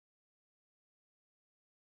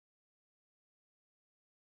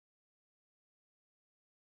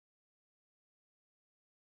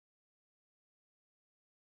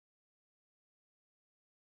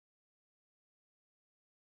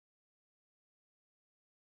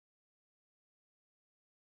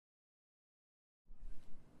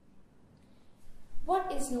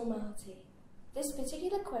is normality? This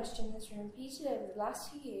particular question has been repeated over the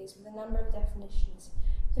last few years with a number of definitions.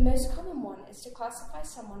 The most common one is to classify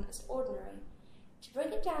someone as ordinary. To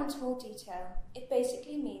break it down to more detail, it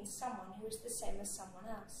basically means someone who is the same as someone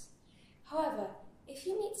else. However, if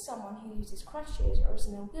you meet someone who uses crutches or is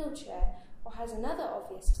in a wheelchair or has another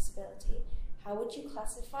obvious disability, how would you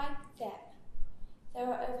classify them? There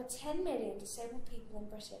are over 10 million disabled people in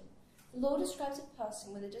Britain. The law describes a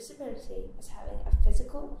person with a disability as having a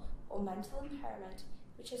physical or mental impairment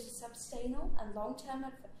which has a sustainable and long-term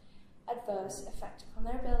adverse effect upon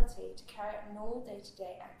their ability to carry out normal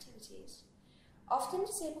day-to-day activities. Often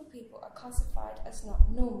disabled people are classified as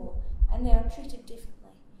not normal and they are treated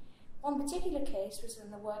differently. One particular case was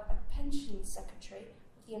when the Work and Pensions Secretary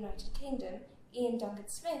of the United Kingdom, Ian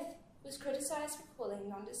Duncan-Smith, was criticised for calling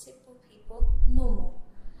non-disabled people normal.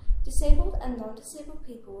 Disabled and non-disabled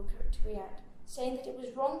people were quick to react, saying that it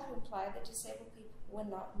was wrong to imply that disabled people were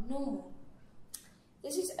not normal.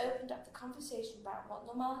 This has opened up the conversation about what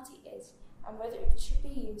normality is and whether it should be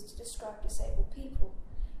used to describe disabled people.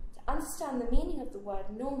 To understand the meaning of the word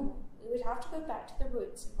normal, we would have to go back to the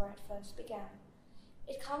roots of where it first began.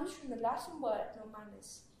 It comes from the Latin word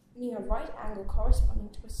normalis, meaning a right angle corresponding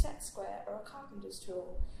to a set square or a carpenter's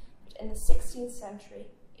tool, but in the 16th century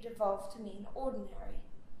it evolved to mean ordinary.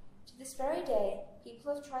 To this very day,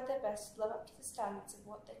 people have tried their best to live up to the standards of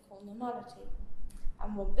what they call normality.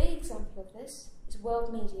 And one big example of this is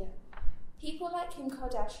world media. People like Kim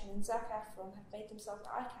Kardashian and Zac Efron have made themselves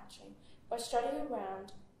eye-catching by strutting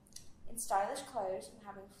around in stylish clothes and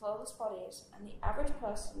having flawless bodies, and the average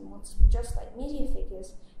person wants to be just like media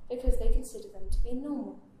figures because they consider them to be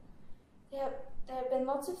normal. There have been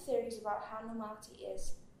lots of theories about how normality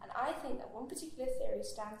is, and I think that one particular theory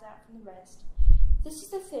stands out from the rest. This is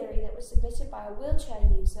the theory that was submitted by a wheelchair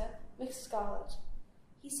user, Mick Scarlett.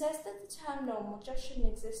 He says that the term normal just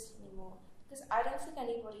shouldn't exist anymore, because I don't think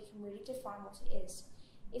anybody can really define what it is.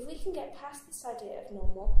 If we can get past this idea of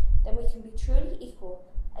normal, then we can be truly equal,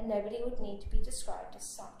 and nobody would need to be described as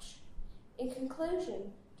such. In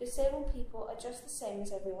conclusion, disabled people are just the same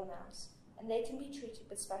as everyone else, and they can be treated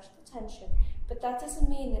with special attention, but that doesn't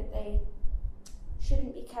mean that they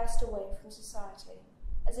shouldn't be cast away from society.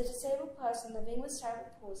 As a disabled person living with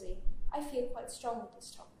cerebral palsy, I feel quite strong with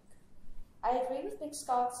this topic. I agree with Mick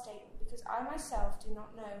Scarlett's statement because I myself do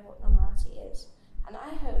not know what normality is, and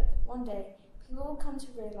I hope that one day people will come to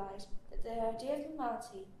realise that the idea of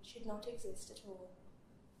normality should not exist at all.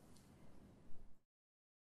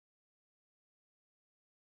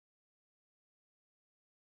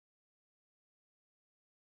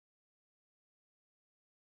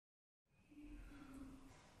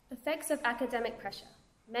 Effects of academic pressure.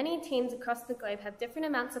 Many teens across the globe have different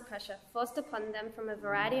amounts of pressure forced upon them from a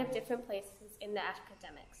variety of different places in their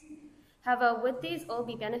academics. However, would these all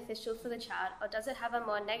be beneficial for the child, or does it have a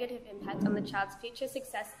more negative impact on the child's future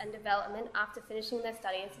success and development after finishing their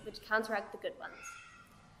studies, which counteract the good ones?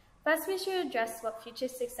 First, we should address what future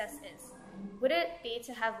success is. Would it be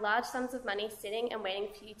to have large sums of money sitting and waiting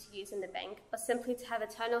for you to use in the bank, or simply to have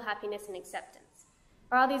eternal happiness and acceptance?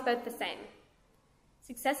 Or are these both the same?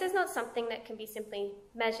 Success is not something that can be simply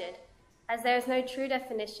measured, as there is no true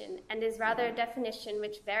definition, and is rather a definition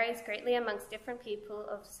which varies greatly amongst different people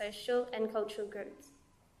of social and cultural groups.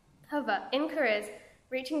 However, in careers,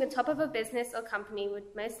 reaching the top of a business or company would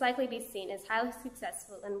most likely be seen as highly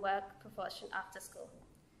successful in work proportion after school.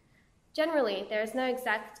 Generally, there is no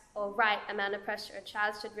exact or right amount of pressure a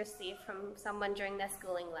child should receive from someone during their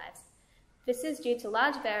schooling lives. This is due to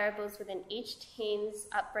large variables within each teen's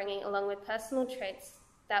upbringing, along with personal traits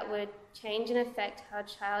that would change and affect how a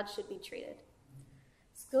child should be treated.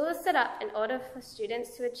 School is set up in order for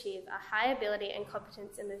students to achieve a high ability and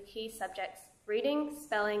competence in the key subjects, reading,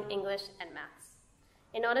 spelling, English, and maths,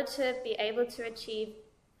 in order to be able to achieve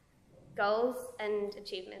goals and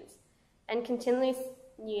achievements, and continually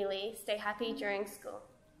stay happy during school.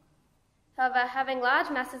 However, having large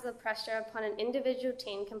masses of pressure upon an individual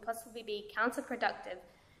teen can possibly be counterproductive,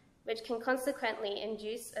 which can consequently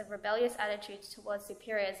induce a rebellious attitude towards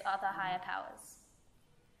superiors or other higher powers.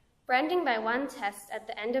 Branding by one test at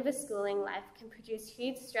the end of a schooling life can produce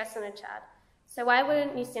huge stress on a child, so why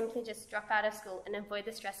wouldn't you simply just drop out of school and avoid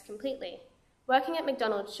the stress completely? Working at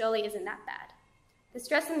McDonald's surely isn't that bad. The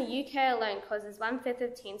stress in the UK alone causes 1/5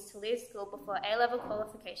 of teens to leave school before A-level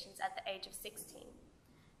qualifications at the age of 16.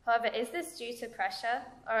 However, is this due to pressure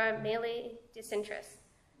or merely disinterest?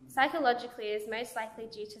 Psychologically, it is most likely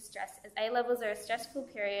due to stress, as A-levels are a stressful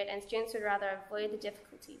period and students would rather avoid the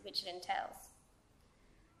difficulty which it entails.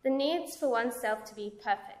 The needs for oneself to be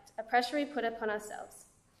perfect, a pressure we put upon ourselves.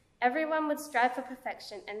 Everyone would strive for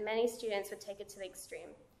perfection, and many students would take it to the extreme.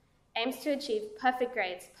 Aims to achieve perfect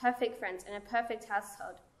grades, perfect friends, and a perfect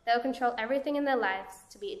household. They will control everything in their lives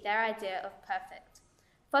to be their idea of perfect,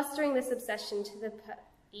 fostering this obsession to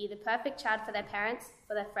be the perfect child for their parents,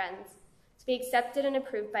 for their friends, to be accepted and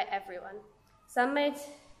approved by everyone. Some may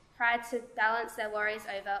try to balance their worries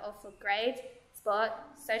over or for grades, sport,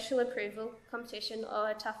 social approval, competition, or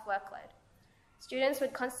a tough workload. Students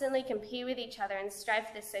would constantly compete with each other and strive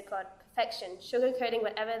for this so-called perfection, sugarcoating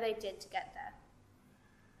whatever they did to get there.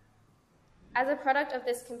 As a product of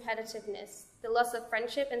this competitiveness, the loss of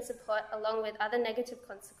friendship and support, along with other negative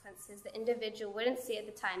consequences the individual wouldn't see at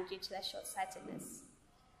the time due to their short-sightedness.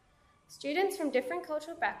 Students from different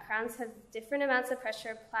cultural backgrounds have different amounts of pressure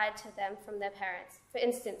applied to them from their parents. For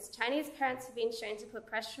instance, Chinese parents have been shown to put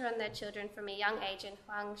pressure on their children from a young age in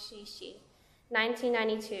Huang Xixi,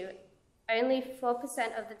 1992. Only 4%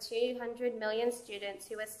 of the 200 million students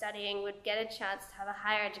who were studying would get a chance to have a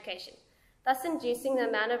higher education, thus inducing the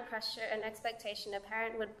amount of pressure and expectation a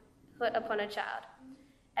parent would put upon a child.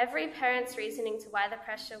 Every parent's reasoning to why the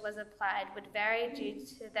pressure was applied would vary due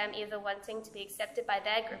to them either wanting to be accepted by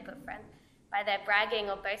their group of friends, by their bragging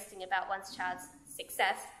or boasting about one's child's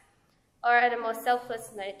success, or at a more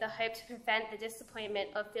selfless note, the hope to prevent the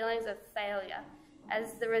disappointment or feelings of failure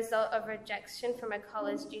as the result of rejection from a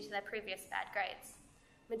college due to their previous bad grades.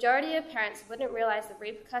 Majority of parents wouldn't realize the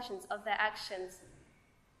repercussions of their actions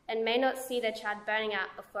and may not see their child burning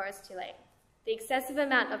out before it's too late. The excessive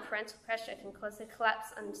amount of parental pressure can cause a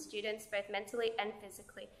collapse on students both mentally and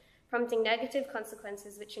physically, prompting negative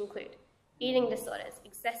consequences which include eating disorders,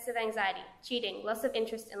 excessive anxiety, cheating, loss of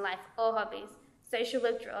interest in life or hobbies, social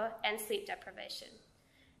withdrawal, and sleep deprivation.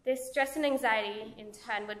 This stress and anxiety, in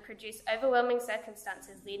turn, would produce overwhelming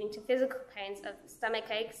circumstances leading to physical pains of stomach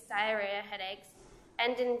aches, diarrhea, headaches,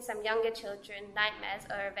 and in some younger children, nightmares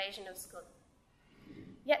or evasion of school.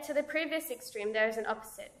 Yet to the previous extreme, there is an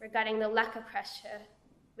opposite regarding the lack of pressure,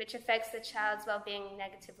 which affects the child's well-being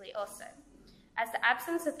negatively also, as the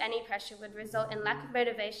absence of any pressure would result in lack of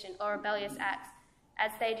motivation or rebellious acts,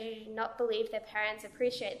 as they do not believe their parents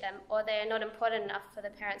appreciate them or they are not important enough for the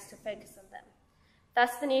parents to focus on them.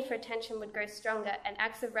 Thus, the need for attention would grow stronger and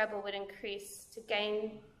acts of rebel would increase to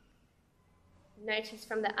gain notice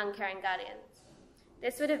from the uncaring guardians.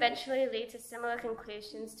 This would eventually lead to similar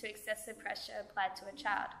conclusions to excessive pressure applied to a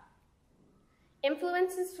child.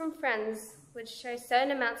 Influences from friends would show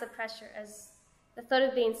certain amounts of pressure as the thought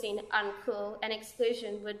of being seen uncool, and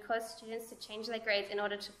exclusion would cause students to change their grades in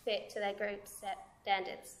order to fit to their group set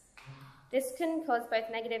standards. This can cause both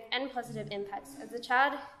negative and positive impacts, as the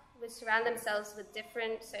child would surround themselves with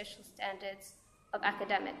different social standards of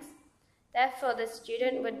academics. Therefore, the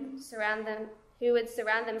student who would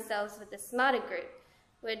surround themselves with the smarter group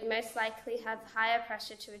would most likely have higher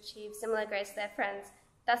pressure to achieve similar grades to their friends,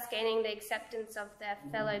 thus gaining the acceptance of their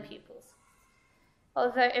fellow pupils.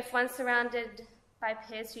 Although if one surrounded by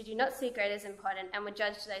peers who do not see grade as important and would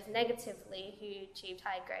judge those negatively who achieved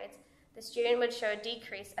high grades, the student would show a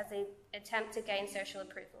decrease as they attempt to gain social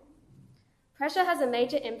approval. Pressure has a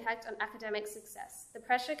major impact on academic success. The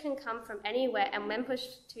pressure can come from anywhere, and when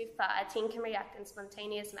pushed too far, a teen can react in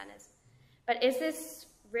spontaneous manners. But is this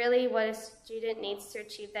really what a student needs to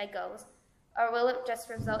achieve their goals, or will it just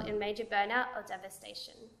result in major burnout or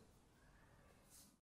devastation?